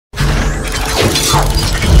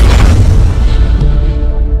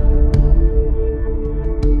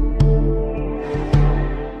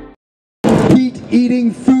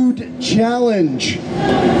challenge.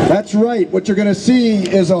 That's right, what you're gonna see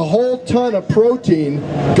is a whole ton of protein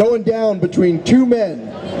going down between two men.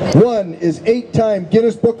 One is 8-time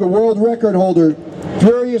Guinness Book of World Record holder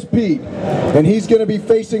Furious Pete, and he's going to be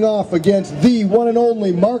facing off against the one and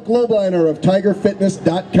only Marc Lobliner of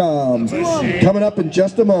TigerFitness.com. Coming up in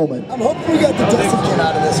just a moment. I'm hoping we got the discipline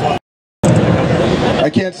out of this one. I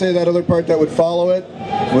can't say that other part that would follow it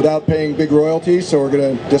without paying big royalties, so we're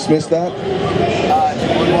going to dismiss that.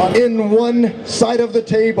 In one side of the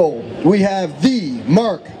table, we have the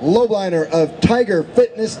Marc Lobliner of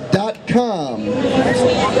TigerFitness.com.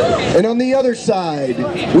 And on the other side,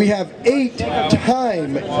 we have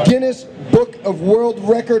 8-time Guinness Book of World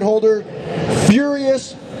Record holder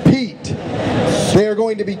Furious Pete. They are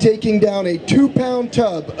going to be taking down a 2-pound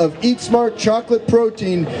tub of Eat Smart chocolate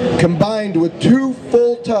protein combined with 2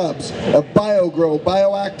 full tubs of Bio-Gro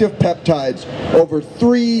bioactive peptides. Over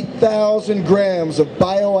 3,000 grams of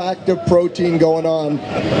bioactive protein going on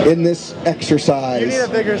in this exercise. You need a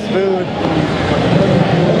bigger spoon.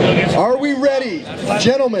 Are we ready,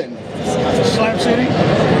 gentlemen? Slam City?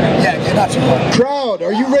 Yeah, not too much. Crowd,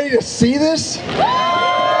 are you ready to see this?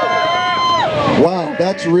 Wow,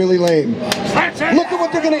 that's really lame. Look at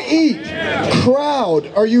what they're going to eat. Crowd,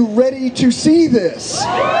 are you ready to see this?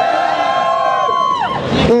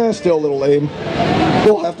 Still a little lame.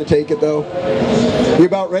 We'll have to take it though. You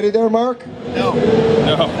about ready there, Marc? No.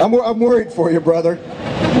 I'm worried for you, brother.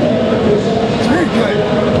 It's very good.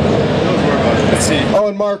 Let's see. Oh,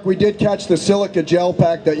 and Marc, we did catch the silica gel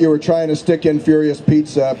pack that you were trying to stick in Furious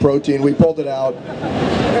Pete's protein. We pulled it out.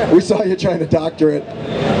 We saw you trying to doctor it.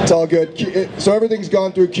 It's all good. So everything's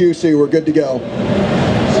gone through QC. We're good to go.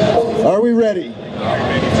 Are we ready?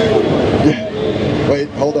 Wait,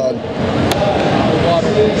 hold on.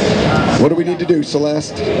 What do we need to do,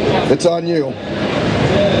 Celeste? It's on you. Is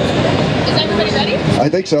everybody ready? I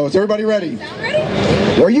think so. Is everybody ready? Sound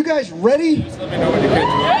ready? Are you guys ready? Let me know when you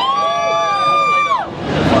can.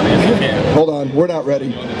 Hold on, we're not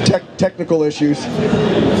ready. Technical issues.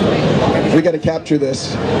 We got to capture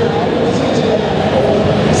this.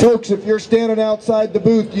 Folks, if you're standing outside the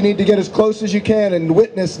booth, you need to get as close as you can and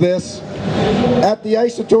witness this. At the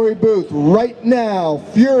Isotory booth, right now,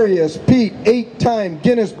 Furious Pete, 8-time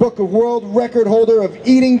Guinness Book of World Record holder of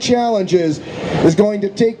eating challenges, is going to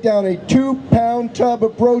take down a 2-pound tub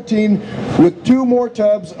of protein with 2 more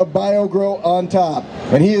tubs of Bio-Gro on top.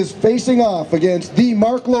 And he is facing off against the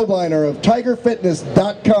Marc Lobliner of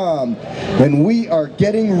TigerFitness.com. And we are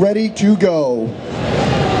getting ready to go.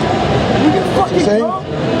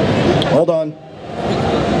 Hold on.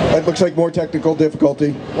 That looks like more technical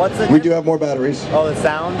difficulty. What's it? We do have more batteries. Oh, the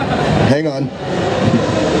sound? Hang on.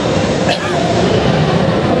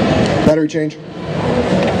 Battery change.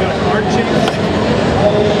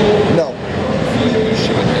 No.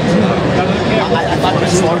 I thought it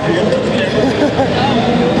was slow.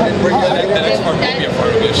 The next part will be a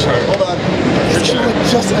part of it, sure. Hold on.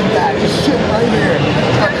 Just like that. Just sit right here.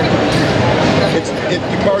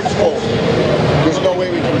 The card's full. There's no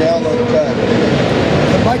way we can download it back.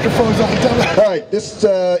 The microphone's on double. Alright, this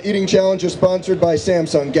eating challenge is sponsored by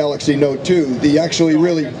Samsung Galaxy Note 2, the actually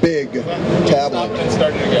really big tablet. And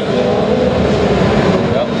start it again.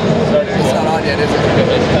 Yep. Start it again. It's not on yet, is it?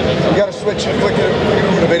 You gotta switch, flick it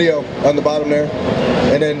over to video on the bottom there,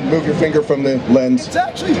 and then move your finger from the lens. It's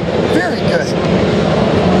actually very good.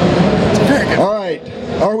 It's very good. Alright,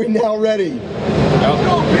 are we now ready?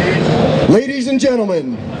 Ladies and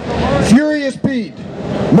gentlemen, Furious Pete,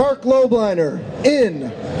 Marc Lobliner,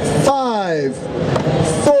 in 5,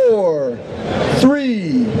 4,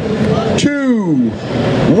 3, 2,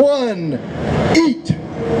 1, eat!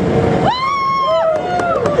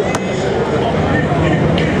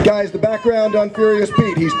 Guys, the background on Furious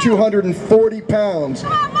Pete, he's 240 pounds,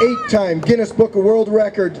 8-time Guinness Book of World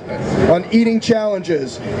Record on eating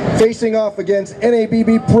challenges, facing off against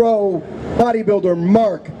NABB Pro bodybuilder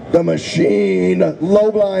Marc the Machine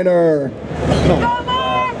Lobliner.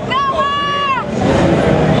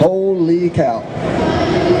 Holy cow.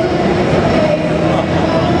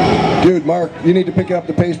 Dude, Marc, you need to pick up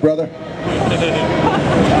the pace, brother.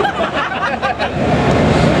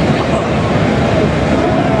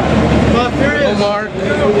 Marc.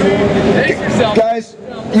 Guys,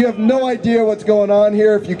 you have no idea what's going on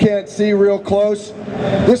here if you can't see real close.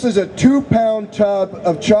 This is a 2-pound tub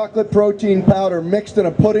of chocolate protein powder mixed in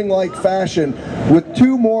a pudding-like fashion with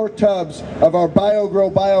 2 more tubs of our Bio-Gro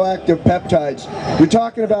bioactive peptides. You're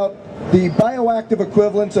talking about the bioactive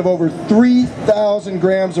equivalents of over 3,000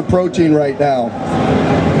 grams of protein right now.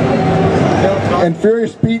 And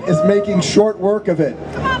Furious Pete is making short work of it.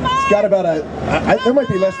 got about there might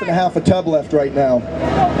be less than a half a tub left right now.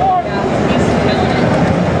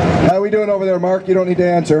 How are we doing over there, Mark? You don't need to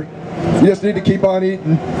answer. You just need to keep on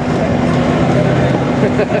eating.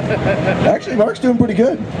 Actually, Mark's doing pretty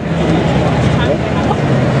good.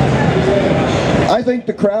 I think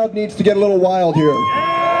the crowd needs to get a little wild here.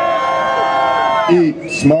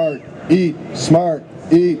 Eat smart, eat smart,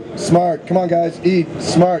 eat smart. Come on, guys, eat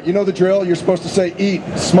smart. You know the drill. You're supposed to say eat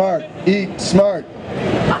smart, eat smart.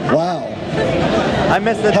 Wow. I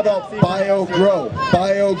missed it. How about Bio-Gro?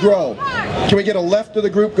 Bio-Gro. Can we get a left of the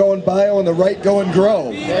group going bio and the right going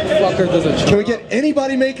grow? Can we get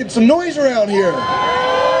anybody making some noise around here?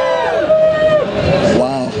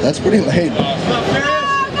 Wow, that's pretty late.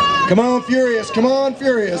 Come on, Furious. Come on,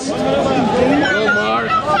 Furious.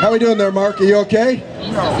 How are we doing there, Mark? Are you okay?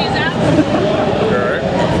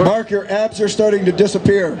 Mark, your abs are starting to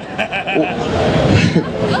disappear.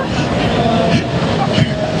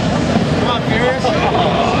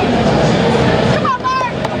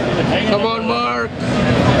 Come on, Mark.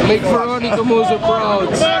 Make Veronica Moser proud.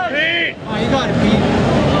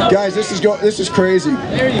 Guys, this is crazy.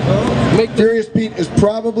 There you go. Furious Pete is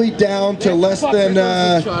probably down to less than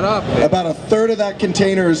about a third of that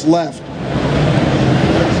container is left.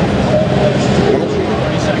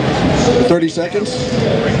 30 seconds?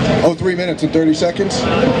 Oh, 3 minutes and 30 seconds?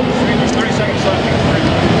 30 seconds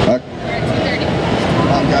left.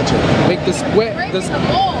 Gotcha. Make the square.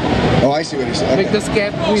 Oh, I see what he said. Make the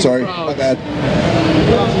scab queen Sorry, proud. my bad.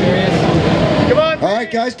 Come on. All right,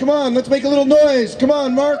 guys, come on. Let's make a little noise. Come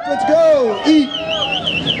on, Mark. Let's go. Eat.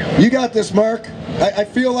 You got this, Mark. I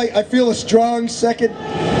feel a strong second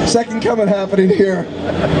coming happening here.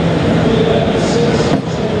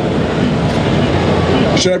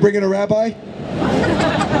 Should I bring in a rabbi?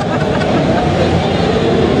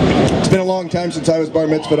 It's been a long time since I was bar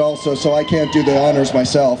mitzvahed also, so I can't do the honors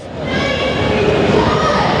myself.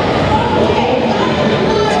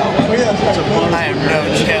 I have no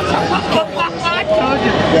chance.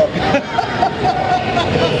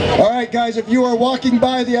 Alright guys, if you are walking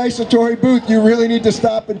by the Isotory booth, you really need to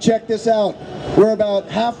stop and check this out. We're about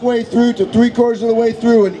halfway through to 3/4 of the way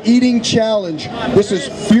through an eating challenge. This is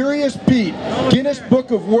Furious Pete, Guinness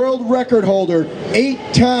Book of World Record holder, 8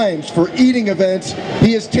 times for eating events.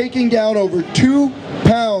 He is taking down over 2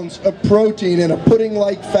 pounds of protein in a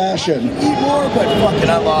pudding-like fashion. Eat more, but fucking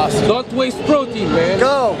I lost. Don't waste protein, man.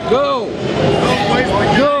 Go. Go.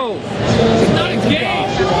 Go. It's not a game.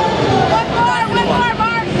 One more,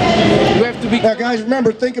 Mark. You have to be. Now guys,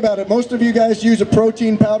 remember, think about it. Most of you guys use a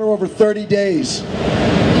protein powder over 30 days.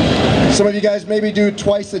 Some of you guys maybe do it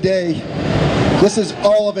twice a day. This is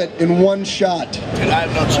all of it in one shot. Dude, I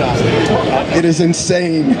have no shot. It is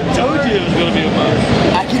insane. Told you it was gonna be a must.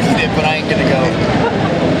 I can eat it, but I ain't gonna go.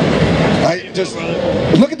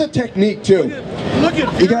 Look at the technique too. Look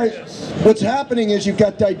at You guys, what's happening is you've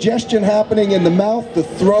got digestion happening in the mouth, the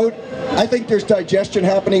throat. I think there's digestion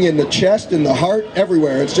happening in the chest, in the heart,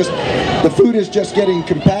 everywhere. It's just, the food is just getting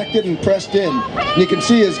compacted and pressed in. And you can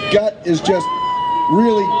see his gut is just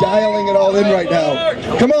really dialing it all in right now.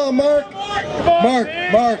 Come on, Mark. Mark,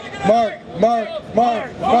 Mark, Mark, Mark,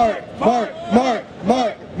 Mark, Mark, Mark, Mark,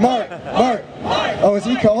 Mark, Mark, Mark. Oh, is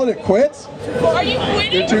he calling it quits? Are you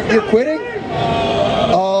quitting? You're quitting?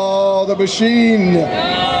 Oh, the machine.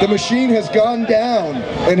 The machine has gone down,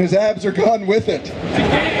 and his abs are gone with it.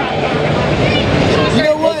 You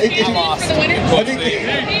know what? I think,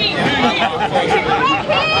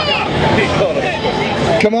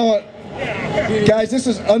 come on. Guys, this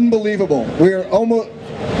is unbelievable. We are almost...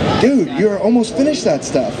 Dude, you're almost finished that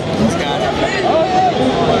stuff. He's got it.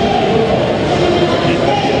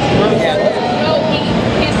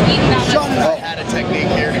 Sean and I had a technique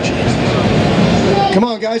here. Come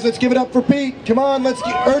on, guys, let's give it up for Pete. Come on, let's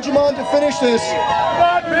urge him on to finish this.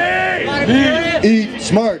 Eat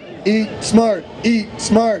smart, eat smart, eat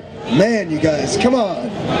smart. Man, you guys, come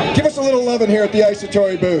on. Give us a little loving here at the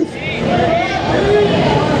Isotory booth.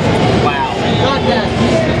 Wow.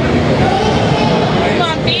 Come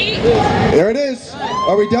on, Pete. There it is.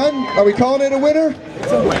 Are we done? Are we calling it a winner?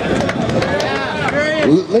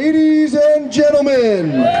 Ladies and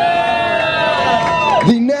gentlemen,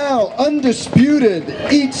 the now undisputed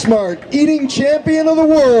Eat Smart eating champion of the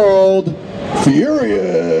world,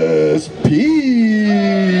 Furious Pete.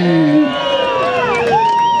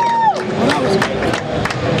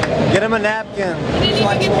 Get him a napkin.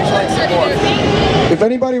 If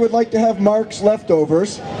anybody would like to have Marc's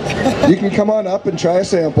leftovers, you can come on up and try a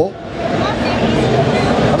sample.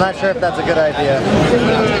 I'm not sure if that's a good idea.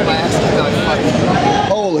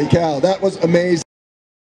 Holy cow, that was amazing.